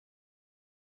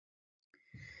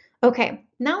Okay,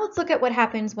 now let's look at what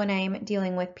happens when I'm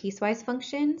dealing with piecewise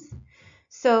functions.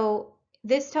 So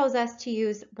this tells us to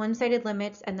use one-sided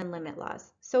limits and then limit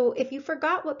laws. So if you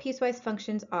forgot what piecewise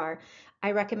functions are,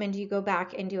 I recommend you go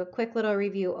back and do a quick little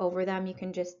review over them. You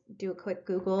can just do a quick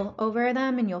Google over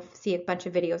them and you'll see a bunch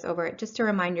of videos over it just to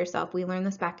remind yourself. We learned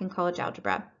this back in college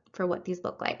algebra for what these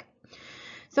look like.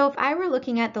 So if I were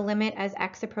looking at the limit as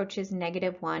x approaches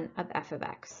 -1 of f of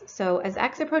x. So as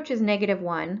x approaches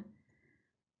 -1,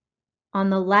 on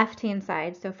the left-hand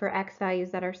side, so for x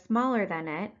values that are smaller than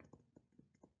it,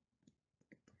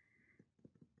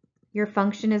 your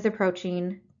function is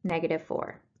approaching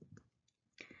 -4.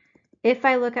 If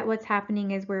I look at what's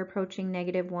happening as we're approaching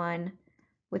 -1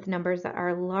 with numbers that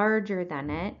are larger than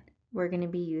it, we're going to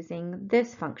be using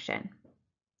this function.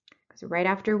 So right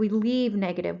after we leave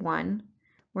 -1,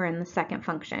 we're in the second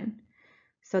function.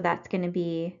 So that's going to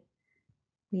be,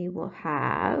 we will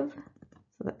have,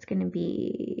 so that's going to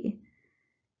be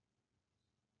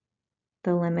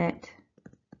the limit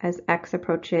as x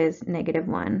approaches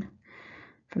 -1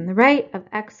 from the right of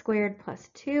x squared plus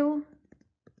 2.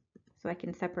 So I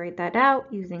can separate that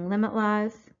out using limit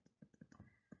laws.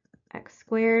 X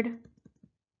squared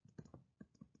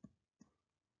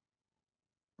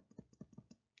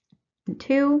and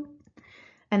 2.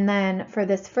 And then for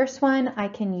this first one, I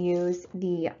can use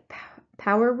the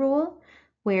power rule,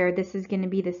 where this is going to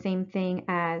be the same thing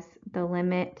as the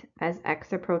limit as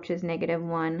x approaches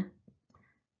 -1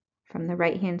 from the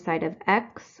right-hand side of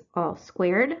x, all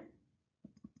squared,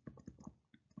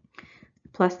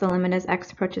 plus the limit as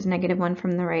x approaches -1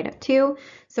 from the right of 2.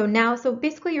 So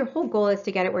basically your whole goal is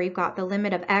to get it where you've got the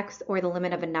limit of x or the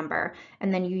limit of a number,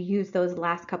 and then you use those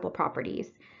last couple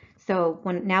properties. So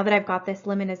now that I've got this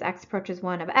limit as x approaches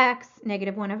 -1 of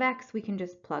x, we can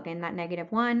just plug in that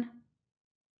 -1.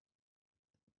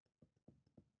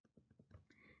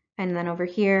 And then over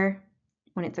here,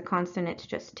 when it's a constant, it's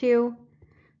just 2.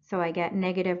 So I get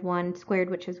 -1 squared,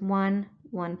 which is 1.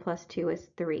 1 plus 2 is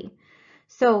 3.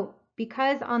 So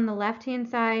because on the left-hand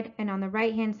side and on the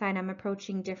right-hand side I'm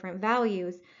approaching different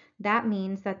values, that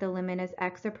means that the limit as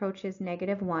x approaches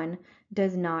 -1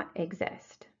 does not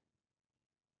exist.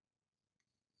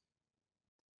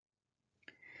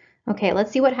 Okay,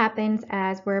 let's see what happens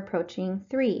as we're approaching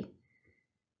 3.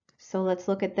 So let's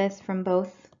look at this from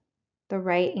both the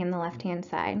right and the left-hand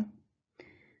side.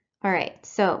 All right,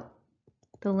 so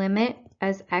the limit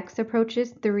as x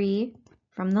approaches 3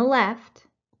 from the left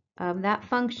of that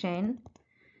function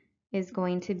is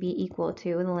going to be equal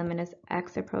to the limit as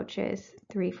x approaches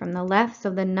 3 from the left. So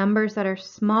the numbers that are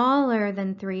smaller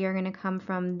than 3 are going to come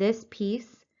from this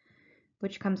piece,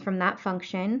 which comes from that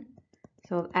function.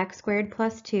 So x squared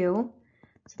plus 2.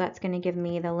 So that's going to give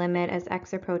me the limit as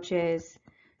x approaches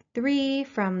 3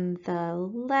 from the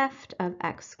left of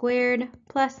x squared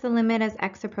plus the limit as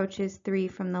x approaches 3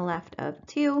 from the left of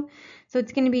 2. So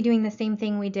it's going to be doing the same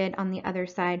thing we did on the other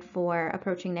side for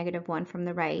approaching -1 from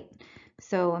the right.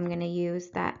 So I'm going to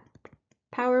use that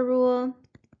power rule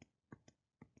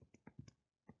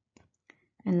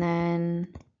and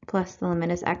then plus the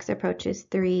limit as x approaches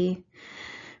 3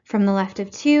 from the left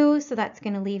of 2. So that's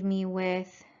going to leave me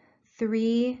with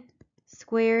 3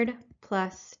 squared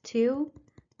plus 2,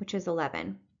 which is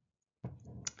 11.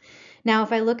 Now,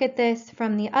 if I look at this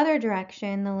from the other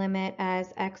direction, the limit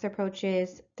as x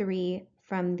approaches 3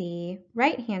 from the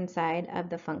right-hand side of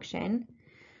the function,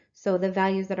 so the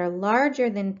values that are larger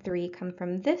than 3 come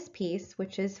from this piece,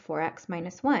 which is 4x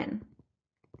minus 1.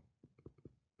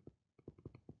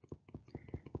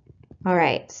 All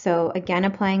right, so again,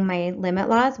 applying my limit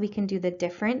laws, we can do the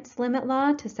difference limit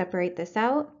law to separate this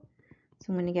out. So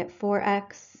I'm going to get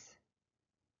 4x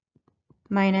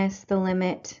minus the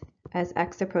limit as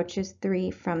x approaches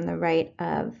 3 from the right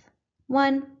of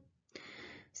 1.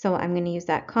 So I'm going to use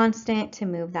that constant to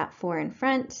move that 4 in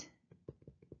front,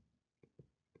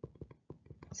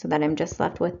 so that I'm just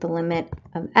left with the limit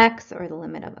of x, or the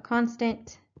limit of a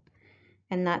constant.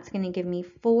 And that's going to give me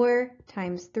 4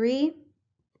 times 3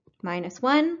 minus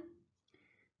 1,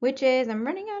 which is, I'm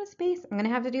running out of space. I'm going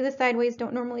to have to do this sideways.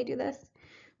 Don't normally do this.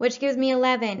 Which gives me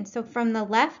 11. So from the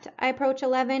left, I approach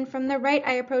 11. From the right,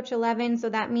 I approach 11. So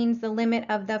that means the limit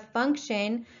of the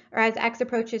function, or as x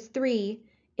approaches 3,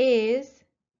 is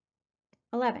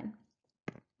 11.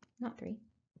 Not 3.